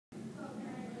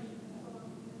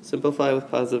Simplify with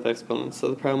positive exponents. So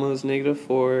the problem was negative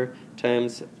 4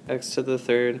 times x to the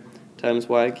third times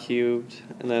y cubed,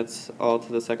 and that's all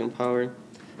to the second power,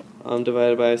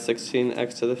 divided by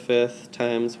 16x to the fifth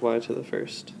times y to the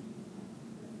first.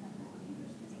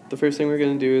 The first thing we're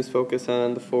going to do is focus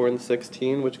on the 4 and the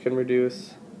 16, which can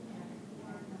reduce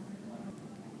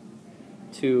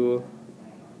to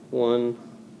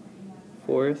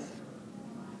 1/4.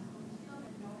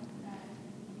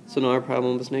 So now our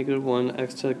problem was negative 1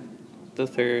 x to the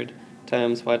third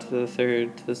times y to the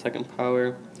third to the second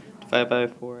power divided by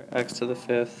 4 x to the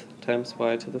fifth times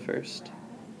y to the first.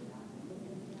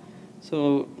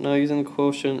 So now using the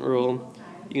quotient rule,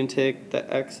 you can take the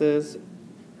x's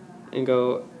and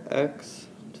go x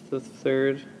to the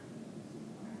third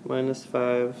minus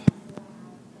 5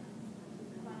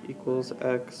 equals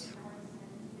x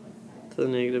to the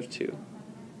negative 2.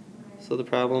 So the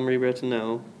problem rewritten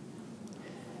now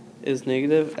is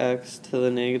negative x to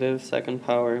the negative second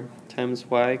power times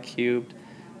y cubed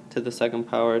to the second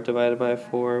power divided by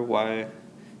 4y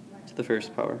to the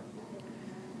first power.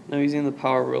 Now using the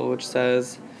power rule, which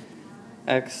says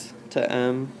x to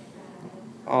m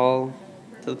all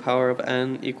to the power of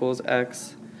n equals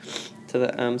x to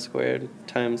the m squared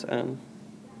times n.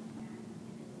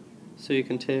 So you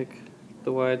can take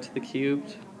the y to the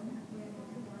cubed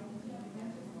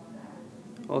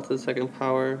all to the second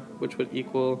power, which would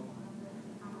equal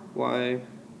y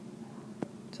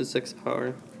to the sixth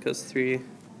power, because 3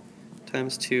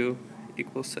 times 2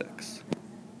 equals 6.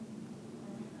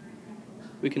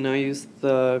 We can now use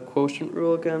the quotient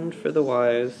rule again for the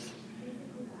y's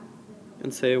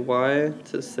and say y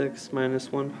to the 6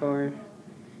 minus 1 power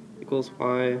equals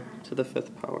y to the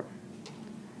fifth power.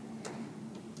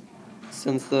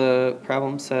 Since the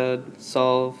problem said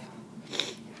solve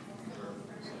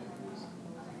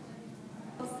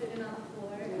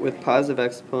with positive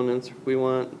exponents, we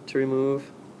want to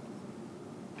remove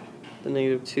the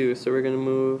negative 2. So we're going to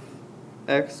move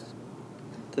x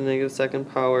to the negative second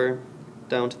power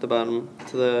down to the bottom,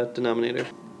 to the denominator.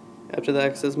 After the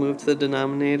x is moved to the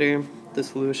denominator, the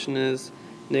solution is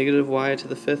negative y to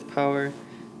the fifth power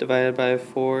divided by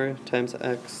 4 times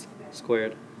x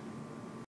squared.